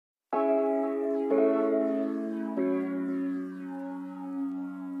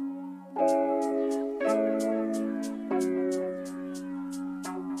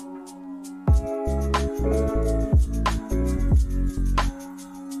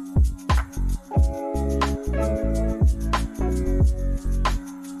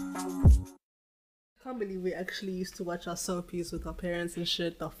believe we actually used to watch our soapies with our parents and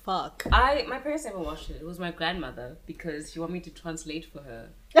shit. The fuck? My parents never watched it. It was my grandmother because she wanted me to translate for her.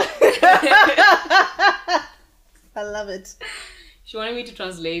 I love it. She wanted me to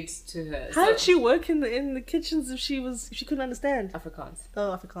translate to her. How did she work in the kitchens if she couldn't understand? Afrikaans.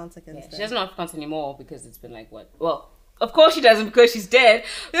 Oh, Afrikaans, I can understand. She doesn't know Afrikaans anymore because it's been like what? Well, of course she doesn't because she's dead.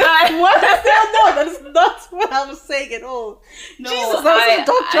 But What? No, that is not what I was saying at all. no, Jesus, that was a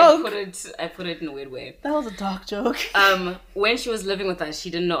dark joke. I put it in a weird way. That was a dark joke. When she was living with us, she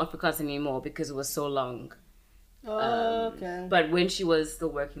didn't know Afrikaans anymore because it was so long. Okay. But when she was still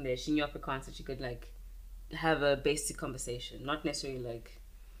working there, she knew Afrikaans, so she could like have a basic conversation, not necessarily like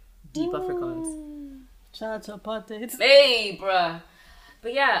deep Afrikaans. Shout out to apartheid. Hey, bruh.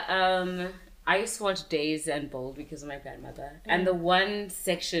 But yeah, I used to watch Days and Bold because of my grandmother. And the one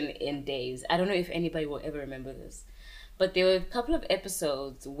section in Days, I don't know if anybody will ever remember this, but there were a couple of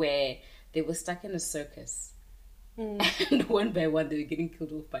episodes where they were stuck in a circus. And one by one, they were getting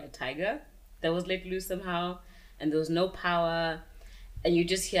killed off by a tiger that was let loose somehow. And there was no power. And you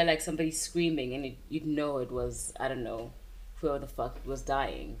just hear like somebody screaming and you'd know it was, I don't know, whoever the fuck was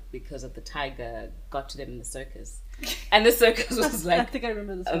dying because of the tiger got to them in the circus. And the circus was like I think I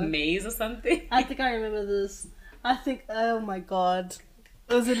remember this a one. maze or something. I think I remember this. I think, oh my god.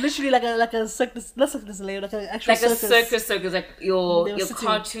 Was it literally like a circus, not circus, like an actual Like circus? a circus, like your sitting.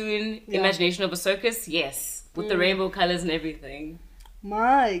 cartoon imagination of a circus, yes. With the rainbow colours and everything.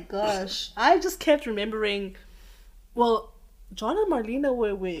 My gosh. I just kept remembering, well, John and Marlena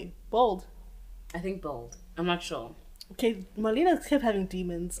were Bold. I think Bold. I'm not sure. Okay, Marlena kept having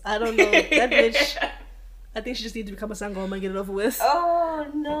demons. I don't know. That bitch, I think she just needed to become a sangoma and get it over with. Oh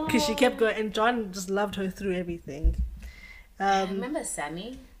no. Because she kept going, and John just loved her through everything. Remember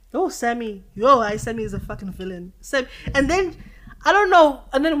Sammy? Oh, Sammy. Sammy is a fucking villain. And then, I don't know,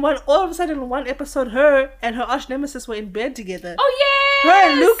 and then all of a sudden in one episode, her and her arch nemesis were in bed together. Oh yeah.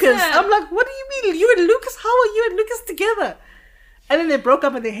 Her and Lucas. I'm like, what do you mean? You and Lucas? How are you and Lucas together? And then they broke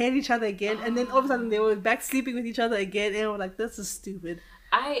up and they hated each other again. And then all of a sudden they were back sleeping with each other again. And I was like, this is stupid.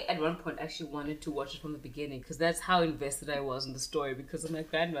 I, at one point, actually wanted to watch it from the beginning because that's how invested I was in the story because of my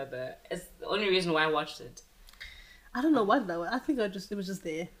grandmother. It's the only reason why I watched it. I don't know why though. I think it was just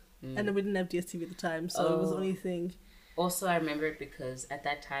there. And then we didn't have DSTV at the time. So it was the only thing. Also, I remember it because at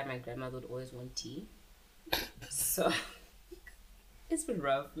that time, my grandmother would always want tea. So, it's been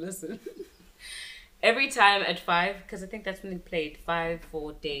rough. Listen. Every time at 5, because I think that's when they played 5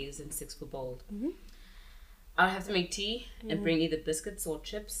 for Days and 6 for Bold. Mm-hmm. I would have to make tea and bring either biscuits or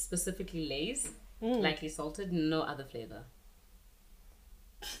chips, specifically Lay's, lightly salted, no other flavor.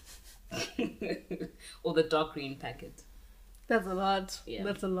 Or the dark green packet. That's a lot. Yeah.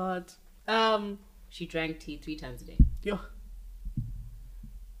 That's a lot. She drank tea 3 times a day. Yo.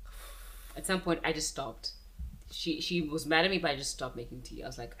 At some point, I just stopped. She was mad at me, but I just stopped making tea. I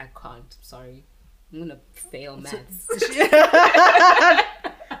was like, I can't. I'm sorry. I'm gonna fail maths.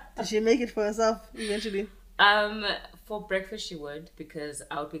 Did she make it for herself eventually? For breakfast she would because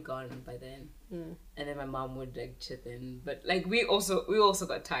I would be gone by then, and then my mom would like chip in. But like we also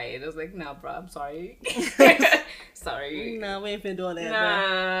got tired. I was like, nah, bro, I'm sorry. Sorry. Nah, we ain't finna do all that.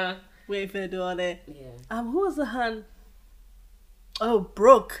 Nah. Bro. We ain't finna do all that. Yeah. Who was the hun? Oh,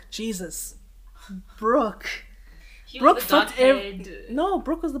 Brooke. Jesus, Brooke. Brooke fucked No,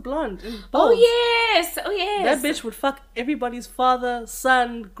 Brooke was the blonde. Oh yes. That bitch would fuck everybody's father,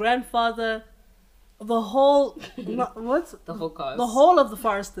 son, grandfather, the whole the whole cast. The whole of the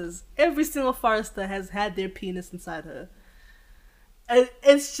Forresters. Every single Forrester has had their penis inside her. And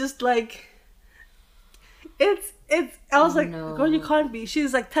it's just like it's I was no. girl, you can't be.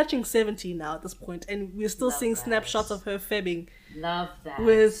 She's like touching 70 now at this point, and we're still Love seeing that. snapshots of her febbing. Love that.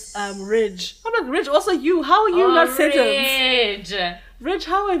 With Ridge. I'm like, Ridge, also you, how are you not settled? Ridge,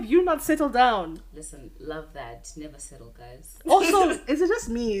 how have you not settled down? Listen, love that. Never settle, guys. Also, is it just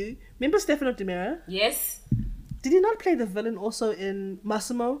me? Remember Stefano Demera? Yes. Did he not play the villain also in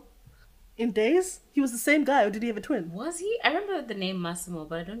Massimo? In Days? He was the same guy, or did he have a twin? Was he? I remember the name Massimo,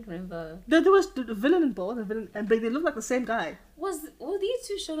 but I don't remember. There was the villain in both, and they look like the same guy. Were these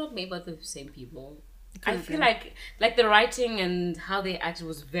two shown up made by the same people? I Could've feel been. like the writing and how they acted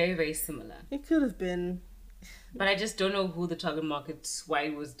was very, very similar. It could have been. But I just don't know who the target market, why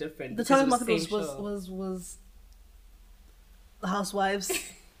it was different. The because target it market the same show. was the housewives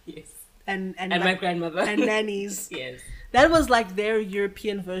Yes. and And like, my grandmother. and nannies. Yes. That was like their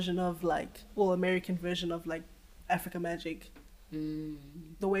European version of like, or American version of like Africa Magic.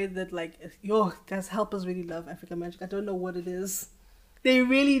 The way that like, yo, guys, help us really love Africa Magic. I don't know what it is. They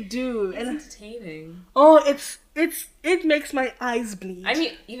really do. It's And entertaining. oh, it makes my eyes bleed. I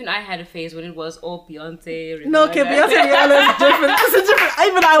mean, even I had a phase when it was all Beyonce. Rihanna. No, okay, Beyonce and Rihanna is different. That's a different.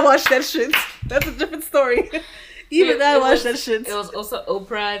 Even I watched that shit. That's a different story. Even I watched that shit. It was also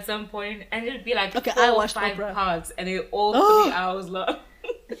Oprah at some point, and it'd be like Okay, 4 I or watched 5 Oprah. parts, and they're all Oh. 3 hours long.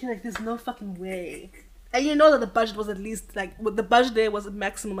 You're like, there's no fucking way. And you know that the budget was at least like the budget there was a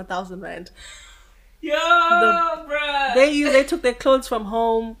maximum 1,000 rand. Yo, bruh. They took their clothes from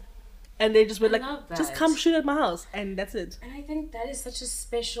home, and they just were I like, love just that. come shoot at my house, and that's it. And I think that is such a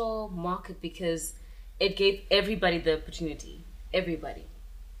special market because it gave everybody the opportunity. Everybody.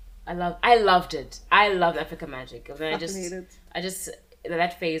 I loved it. I loved Africa Magic. And then Fucking hate it.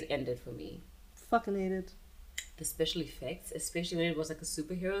 that phase ended for me. Fucking hate it. The special effects, especially when it was like a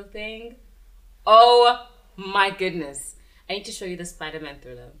superhero thing. Oh my goodness. I need to show you the Spider-Man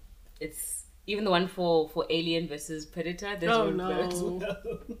thriller. It's even the one for Alien versus Predator. There's Oh one no. there as well.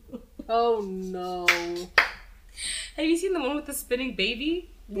 Oh no. Have you seen the one with the spinning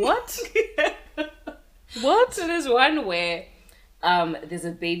baby? What? What? So there's one where there's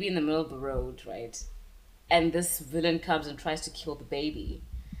a baby in the middle of the road, right? And this villain comes and tries to kill the baby.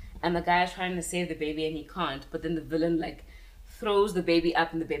 And the guy is trying to save the baby and he can't. But then the villain like throws the baby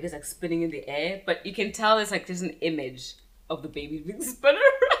up and the baby's like spinning in the air. But you can tell it's like there's an image of the baby being spun around.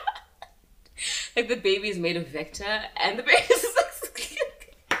 Like the baby is made of vector and the baby is like...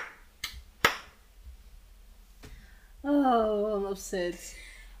 Oh, I'm upset.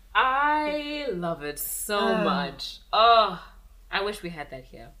 I love it so much. Oh, I wish we had that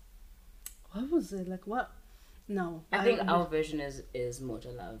here. What was it? Like what? No. I think our version is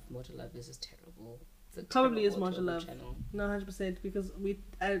Motor Love. Motor Love is just terrible. It's a Probably is terrible Motor Love. channel. No, 100%, because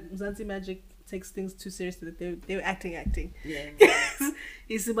Zanzi Magic takes things too seriously. That they were acting. Yeah.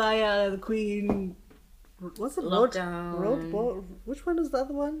 Isibaya, the Queen. What's the Lockdown. Road? Which one is the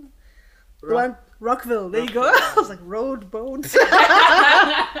other one? The Rock- one Rockville. There you go. Rockville. I was like Road Boat.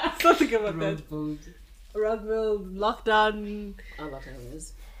 Something about that. Rockville, Lockdown. Oh, Lockdown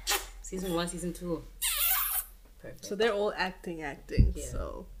is season 1, season 2. Perfect. So they're all acting. Yeah.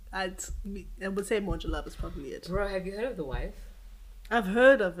 So I would say Mojo Love is probably it. Bro, have you heard of The Wife? I've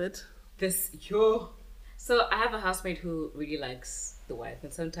heard of it. So I have a housemate who really likes The Wife,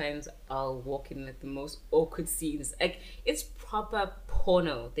 and sometimes I'll walk in like the most awkward scenes. Like it's proper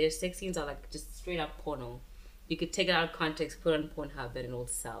porno. Their sex scenes are like just straight up porno. You could take it out of context, put it on Pornhub, and it'll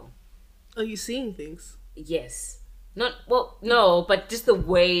sell. Are you seeing things? Yes. No, but just the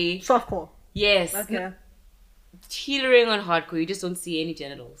way. Softcore. Yes. Okay. Teetering on hardcore. You just don't see any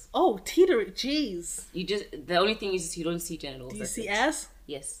genitals. Oh, teetering. Jeez. The only thing is you don't see genitals. Do you that's see it. ass?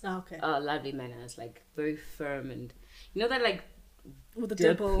 Yes. Oh, okay. Lovely manners, like very firm and you know that like With the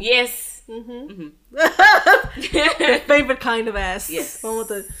dip? dimple. Yes. Your favorite kind of ass. Yes. One with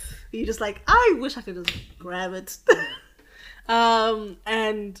the. You just like. I wish I could just grab it.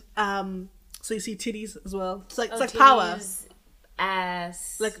 So you see titties as well. It's like Power. Titties,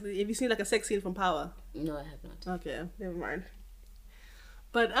 ass. Like, have you seen like a sex scene from Power? No, I have not. Okay, never mind.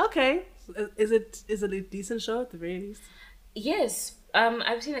 But okay, is it a decent show at the very least? Yes.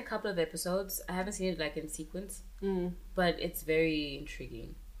 I've seen a couple of episodes. I haven't seen it like in sequence, but it's very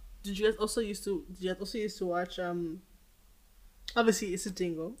intriguing. Did you guys also used to watch obviously it's a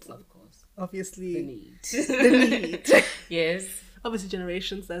Dingo. Of course. Obviously The need. The Need. Yes. Obviously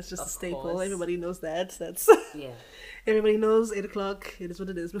Generations, that's just Of a staple. course. Everybody knows that. That's Yeah. everybody knows 8 o'clock. It is what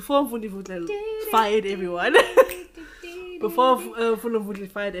it is. Before Mfundi Vutla fired everyone. Before Mfundi Vutla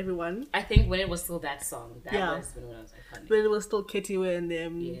fired everyone. I think when it was still that song, that Yeah. was when I was iconic. When it was still Ketiwe and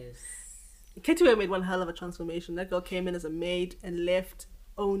them. Yes. Ketiwe made one hell of a transformation. That girl came in as a maid and left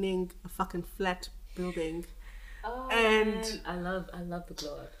owning a fucking flat building. Oh, And- man. I love the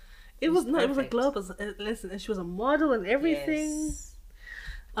glow up. It was a perfect. globe. Listen, and she was a model and everything. Yes.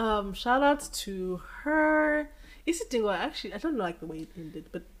 Shout out to her. Is it Dingo? Actually, I don't like the way it ended,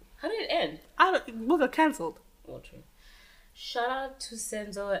 but How did it end? we got cancelled. Well, true. Shout out to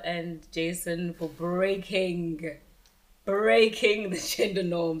Senzo and Jason for breaking the gender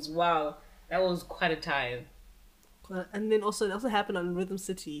norms. Wow, that was quite a time. And then it also happened on Rhythm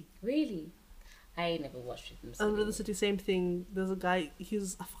City. Really, I never watched it. On Rhythm City, same thing. There's a guy. I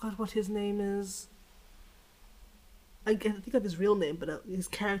forgot what his name is. I can't think of his real name, but his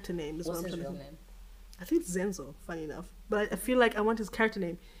character name is What's what I'm his trying real to think. name? I think it's Zenzo. Funny enough, but I feel like I want his character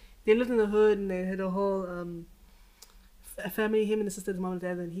name. They lived in the hood and they had a whole family. Him and his sister, his mom and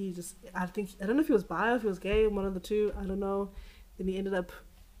dad, and he just. I don't know if he was bi or if he was gay, one of the two. I don't know. Then he ended up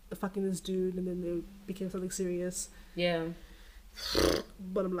fucking this dude, and then they became something serious. Yeah.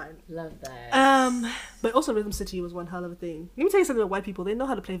 Bottom line. Love that. But also Rhythm City was one hell of a thing. Let me tell you something about white people. They know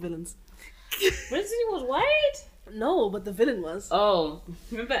how to play villains. Rhythm City was white? No, but the villain was. Oh,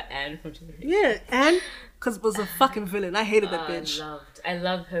 remember Anne from Generation? Yeah, Anne, because it was a fucking villain. I hated that bitch. I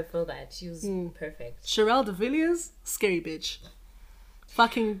loved her for that. She was perfect. Sherelle de Villiers, scary bitch.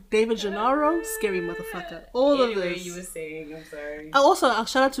 Fucking David Gennaro, scary motherfucker. All of this. You were saying, I'm sorry. Also, I'll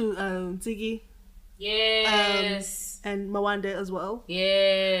shout out to Ziggy. Yes. And Mawande as well.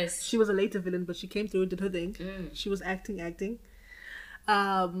 Yes. She was a later villain, but she came through and did her thing. She was acting.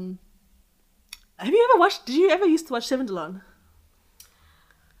 Have you ever watched? Did you ever used to watch Seven Delon?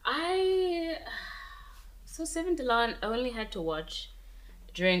 So Seven Delon, I only had to watch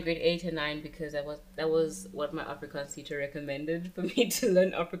during grade 8 and 9 because that was what my Afrikaans teacher recommended for me to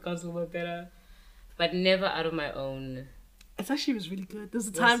learn Afrikaans a little bit better, but never out of my own. It actually was really good. There's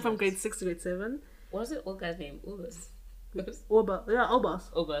a time from grade 6 to grade 7. What was it? Old guy's name? Obas.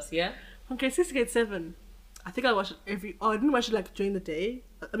 Obas, yeah. From grade 6 to grade 7. I think I watched it I didn't watch it like during the day.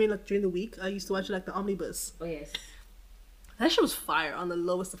 I mean, like during the week. I used to watch it like the omnibus. Oh yes. That shit was fire on the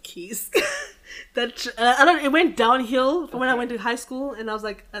lowest of keys. It went downhill from when I went to high school, and I was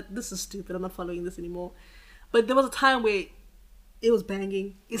like, this is stupid. I'm not following this anymore. But there was a time where it was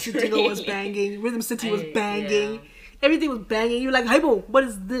banging. Isidingo was banging. Rhythm City was banging. Yeah. Everything was banging. You're like, hey, bro, what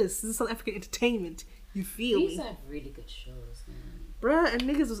is this? This is South African entertainment. You feel These me? are really good shows, man. Bruh, and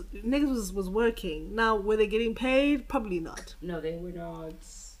niggas was working. Now, were they getting paid? Probably not. No, they were not.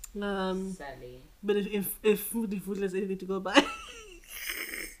 Sadly. But if Food has anything to go by.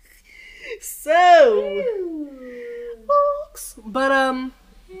 So, folks. But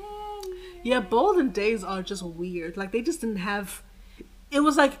yeah, Bolden Days are just weird. Like they just didn't have. It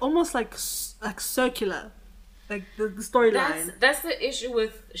was like almost like circular, like the storyline. That's the issue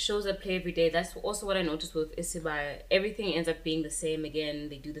with shows that play every day. That's also what I noticed with Isibaya. Everything ends up being the same again.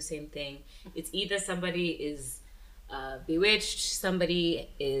 They do the same thing. It's either somebody is bewitched, somebody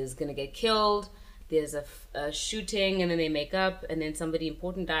is gonna get killed. There's a shooting and then they make up, and then somebody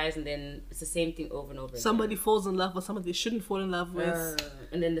important dies, and then it's the same thing over and over again. Somebody falls in love with somebody they shouldn't fall in love with.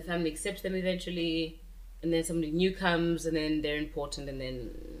 And then the family accepts them eventually, and then somebody new comes, and then they're important, and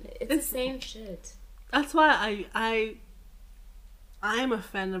then it's the same shit. That's why I'm a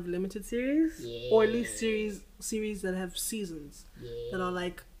fan of limited series, or at least series that have seasons that are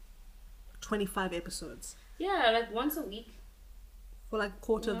like 25 episodes. Yeah, like once a week. For like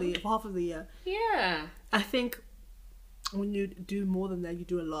for half of the year. Yeah. I think when you do more than that, you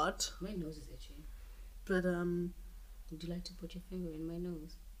do a lot. My nose is itchy. But would you like to put your finger in my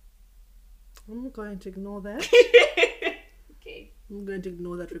nose? I'm going to ignore that. Okay. I'm going to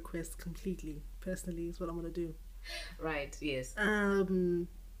ignore that request completely. Personally, is what I'm going to do. Right. Yes.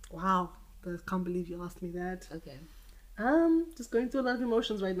 Wow. I can't believe you asked me that. Okay. Just going through a lot of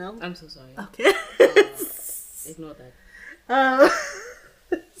emotions right now. I'm so sorry. Okay. Ignore that.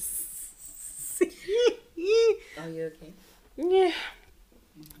 Are you okay? Yeah.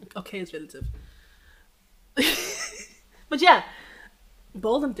 Okay, it's relative. But yeah,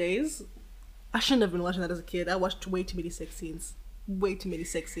 Bolden Days. I shouldn't have been watching that as a kid. I watched way too many sex scenes.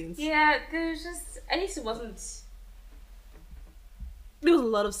 Yeah, there's just at least it wasn't. There was a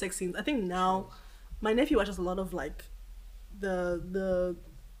lot of sex scenes. I think now, my nephew watches a lot of like, the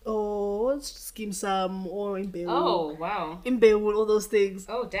Scheme Sam or in Beowulf. Oh wow. In Beowulf, all those things.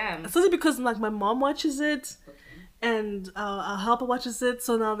 Oh damn. Especially because like my mom watches it, and our helper watches it.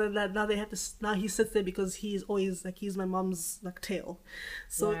 So now they have to. Now he sits there because he's always like he's my mom's like tail.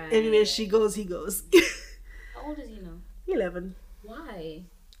 So everywhere she goes, he goes. How old is he now? 11. Why?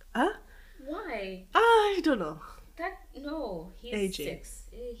 Huh? Why? I don't know. He's AJ. 6.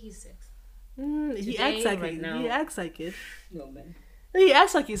 He's 6. He acts like it. He acts like it. No man. He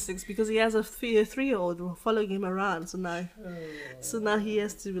acts like he's 6 because he has a 3-year-old following him around. So now he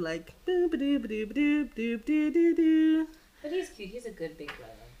has to be like boop doop doop doop doop doop doop doop. But he's cute. He's a good big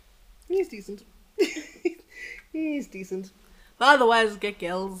brother. He's decent. He's decent. But otherwise, get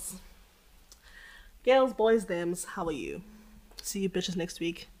girls, boys, thems. How are you? See you bitches next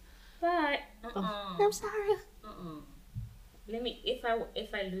week. Bye. Oh, I'm sorry. Let me. If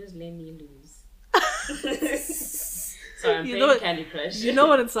I lose, let me lose. Sorry, I'm playing Candy Crush. You know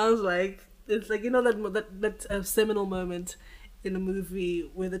what it sounds like? It's like, you know that seminal moment in a movie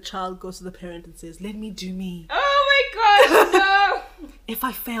where the child goes to the parent and says, "Let me do me." Oh my gosh, no! If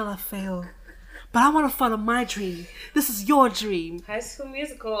I fail, I fail. But I want to follow my dream. This is your dream. High School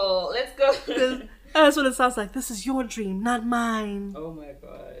Musical. Let's go. That's what it sounds like. This is your dream, not mine. Oh my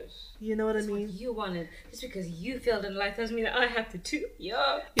gosh. You know what That's I mean? what you wanted. Just because you failed in life doesn't mean that I have to too.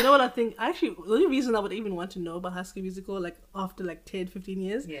 Yeah. You know what I think? Actually, the only reason I would even want to know about High School Musical, like after like 10, 15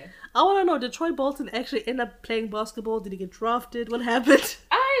 years, Yeah. I want to know, did Troy Bolton actually end up playing basketball? Did he get drafted? What happened?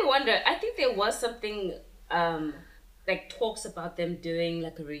 I wonder. I think there was something like talks about them doing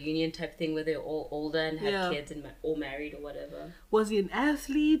like a reunion type thing where they're all older and have kids and all married or whatever. Was he an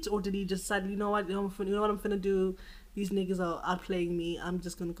athlete, or did he just decide, you know what I'm finna do? These niggas are outplaying me. I'm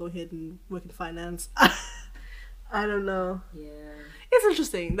just gonna go ahead and work in finance. I don't know. Yeah. It's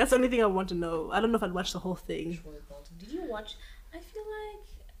interesting. That's the only thing I want to know. I don't know if I'd watch the whole thing. Troy Bolton. Did you watch? I feel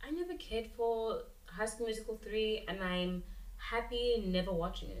like I never cared for High School Musical 3, and I'm happy never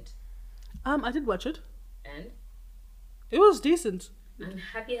watching it. I did watch it. And It was decent. I'm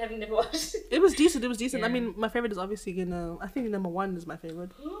happy having never watched it. It was decent. It was decent. Yeah. I mean, my favorite is obviously I think number 1 is my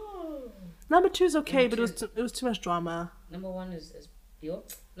favorite. Number 2 is okay, but it was too much drama. Number 1 is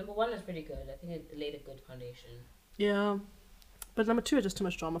number 1 is pretty good. I think it laid a good foundation. Yeah, but number 2 is just too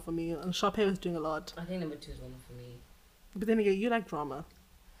much drama for me. And Sharpay was doing a lot. I think number 2 is one for me. But then again, you like drama.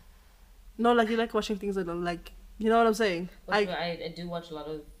 No, like you like watching things that are like, you know what I'm saying? I do watch a lot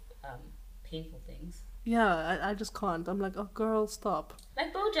of painful things. Yeah, I just can't. I'm like, oh girl, stop.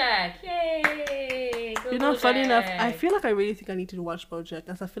 Like BoJack, yay! Go You know, funny enough, BoJack. I feel like I really think I need to watch BoJack,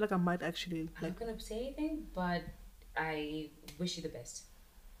 as I feel like I might actually I'm like. not gonna say anything, but I wish you the best.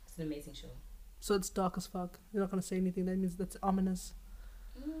 It's an amazing show. So it's dark as fuck. You're not gonna say anything. That means that's ominous.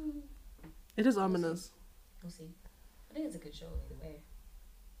 Mm, It is ominous. we'll see. I think it's a good show either way.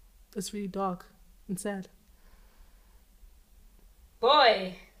 It's really dark and sad.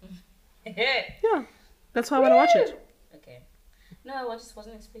 Boy. Yeah, that's why I want to watch it. Okay. No, I just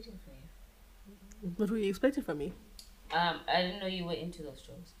wasn't expecting from you. What were you expecting from me? I didn't know you were into those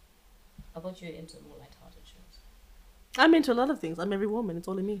shows. I thought you were into more light-hearted shows. I'm into a lot of things. I'm every woman. It's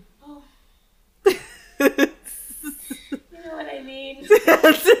all in me. Oh. You know what I mean?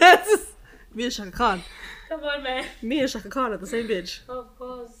 Me and Shaka Khan. Come on, man. Me and Shaka Khan are the same bitch. Of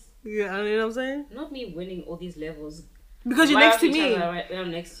course. Yeah, you know what I'm saying? Not me winning all these levels. Because you're right next to after each me. other, right when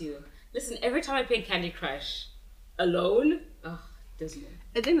I'm next to you. Listen, every time I play Candy Crush alone, dismal.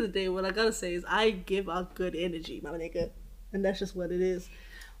 At the end of the day, what I gotta say is I give out good energy, my nigga. And that's just what it is.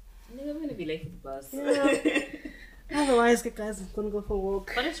 I think I'm gonna be late for the bus. Yeah. Otherwise, guys, I'm gonna go for a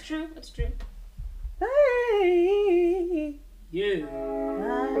walk. But it's true. It's true. Hey. Yeah.